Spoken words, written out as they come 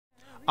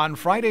On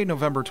Friday,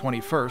 November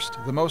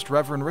 21st, the Most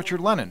Reverend Richard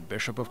Lennon,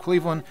 Bishop of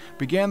Cleveland,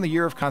 began the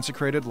year of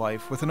consecrated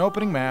life with an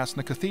opening Mass in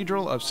the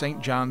Cathedral of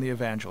St. John the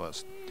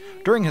Evangelist.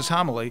 During his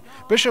homily,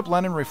 Bishop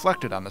Lennon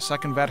reflected on the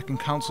Second Vatican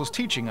Council's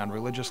teaching on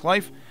religious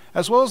life,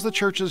 as well as the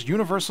Church's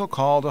universal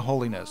call to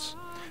holiness.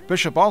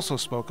 Bishop also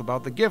spoke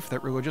about the gift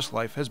that religious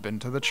life has been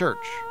to the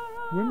Church.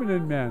 Women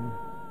and men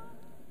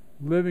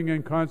living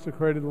in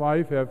consecrated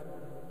life have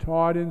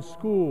taught in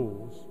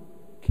schools,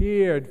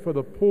 cared for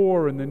the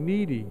poor and the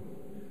needy,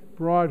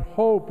 brought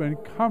hope and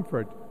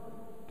comfort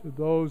to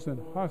those in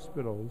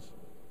hospitals,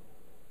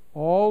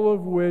 all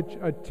of which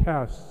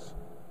attests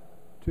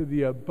to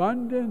the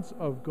abundance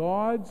of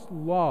God's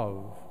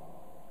love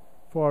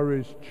for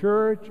His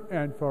church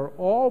and for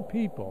all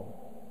people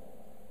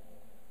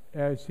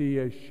as He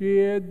has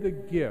shared the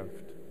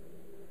gift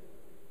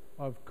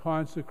of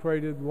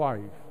consecrated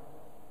life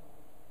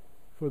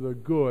for the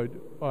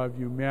good of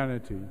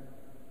humanity.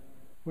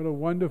 What a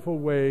wonderful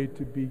way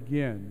to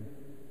begin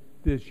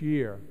this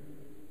year.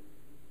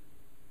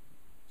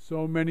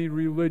 So many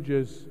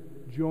religious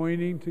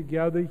joining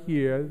together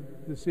here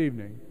this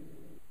evening,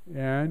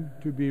 and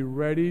to be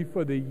ready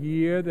for the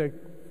year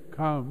that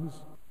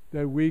comes,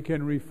 that we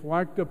can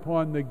reflect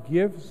upon the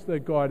gifts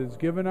that God has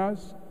given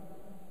us,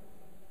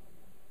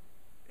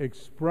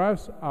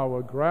 express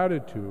our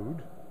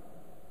gratitude,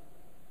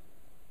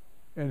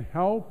 and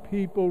help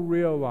people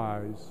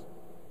realize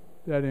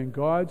that in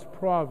God's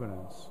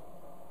providence,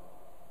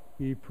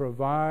 He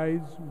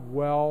provides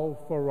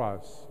well for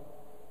us.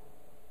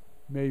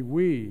 May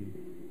we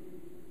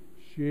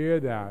share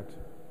that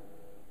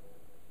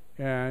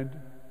and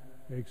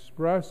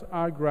express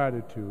our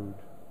gratitude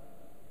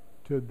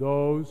to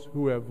those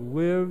who have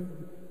lived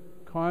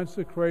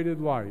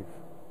consecrated life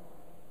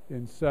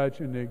in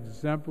such an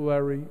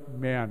exemplary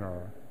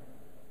manner.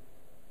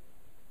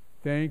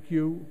 Thank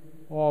you,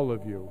 all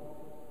of you,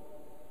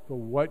 for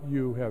what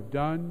you have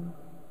done,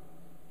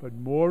 but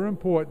more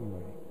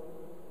importantly,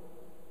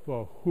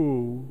 for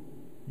who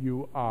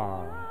you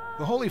are.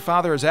 The Holy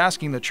Father is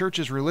asking the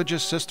Church's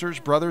religious sisters,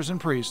 brothers, and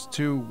priests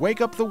to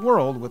wake up the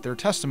world with their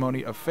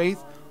testimony of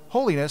faith,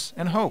 holiness,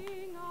 and hope.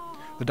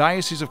 The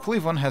Diocese of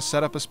Cleveland has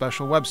set up a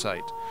special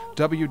website,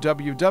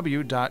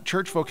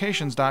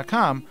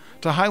 www.churchvocations.com,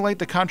 to highlight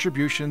the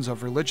contributions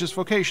of religious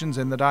vocations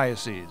in the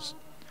diocese.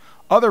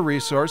 Other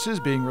resources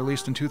being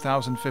released in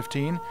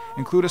 2015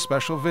 include a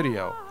special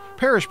video,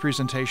 parish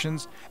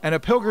presentations, and a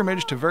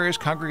pilgrimage to various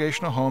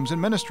congregational homes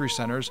and ministry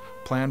centers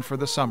planned for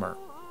the summer.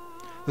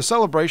 The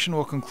celebration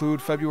will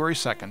conclude February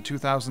 2nd,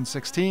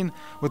 2016,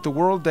 with the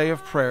World Day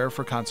of Prayer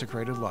for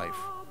Consecrated Life.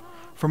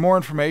 For more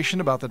information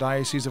about the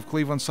Diocese of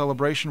Cleveland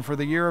celebration for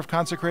the Year of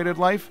Consecrated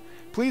Life,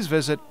 please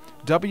visit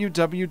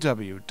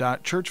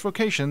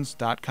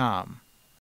www.churchvocations.com.